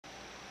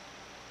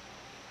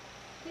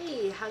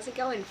Hey, how's it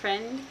going,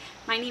 friend?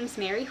 My name's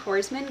Mary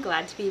Horsman,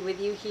 glad to be with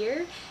you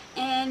here,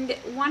 and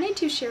wanted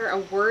to share a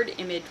word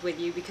image with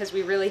you because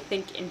we really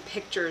think in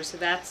pictures, so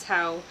that's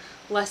how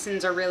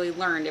lessons are really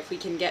learned, if we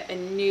can get a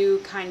new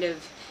kind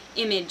of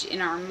image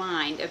in our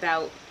mind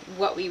about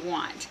what we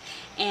want.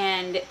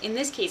 And in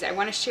this case, I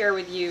want to share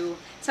with you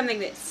something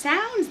that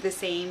sounds the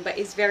same but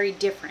is very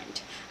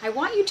different. I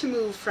want you to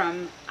move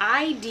from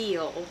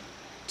ideal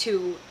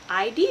to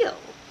ideal.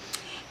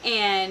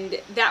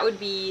 And that would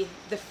be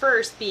the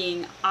first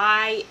being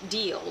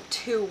ideal,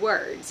 2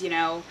 words,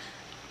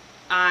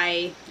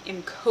 I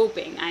am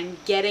coping, I'm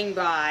getting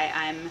by,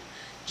 I'm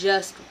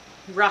just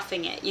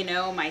roughing it,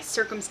 my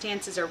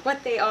circumstances are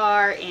what they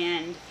are,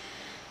 and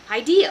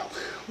ideal.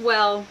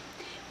 Well,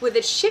 with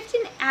a shift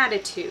in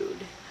attitude,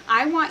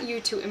 I want you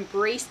to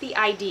embrace the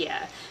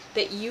idea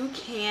that you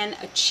can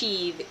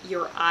achieve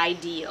your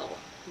ideal.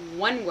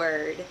 1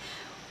 word,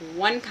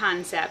 1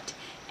 concept,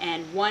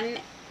 and 1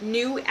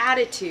 new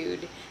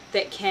attitude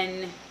that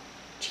can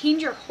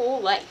change your whole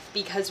life,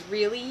 because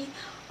really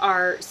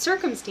our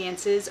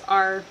circumstances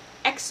are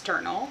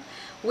external,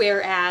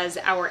 whereas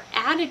our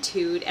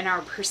attitude and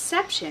our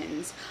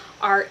perceptions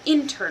are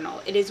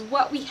internal. It is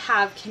what we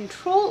have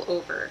control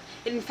over.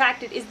 In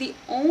fact, it is the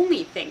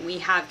only thing we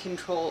have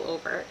control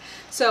over.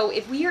 So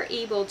if we are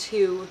able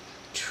to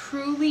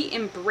truly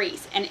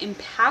embrace and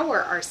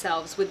empower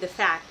ourselves with the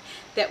fact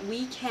that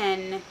we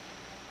can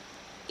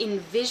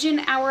envision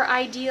our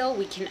ideal,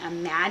 we can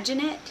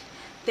imagine it,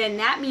 then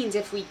that means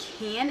if we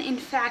can in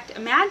fact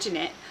imagine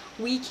it,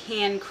 we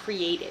can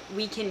create it.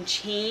 We can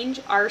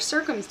change our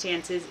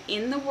circumstances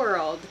in the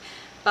world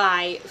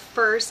by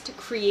first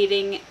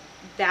creating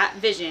that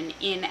vision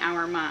in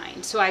our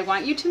mind. So I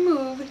want you to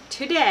move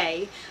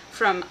today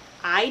from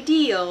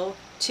ideal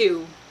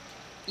to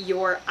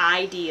your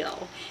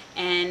ideal.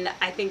 And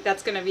I think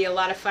that's going to be a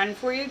lot of fun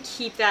for you.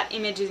 Keep that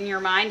image in your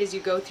mind as you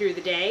go through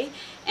the day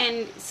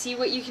and see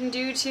what you can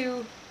do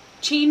to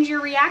change your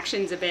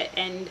reactions a bit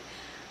and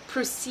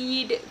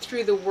proceed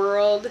through the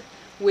world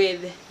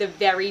with the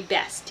very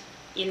best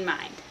in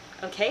mind.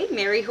 Okay,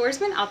 Mary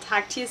Horsman, I'll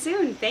talk to you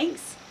soon.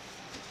 Thanks.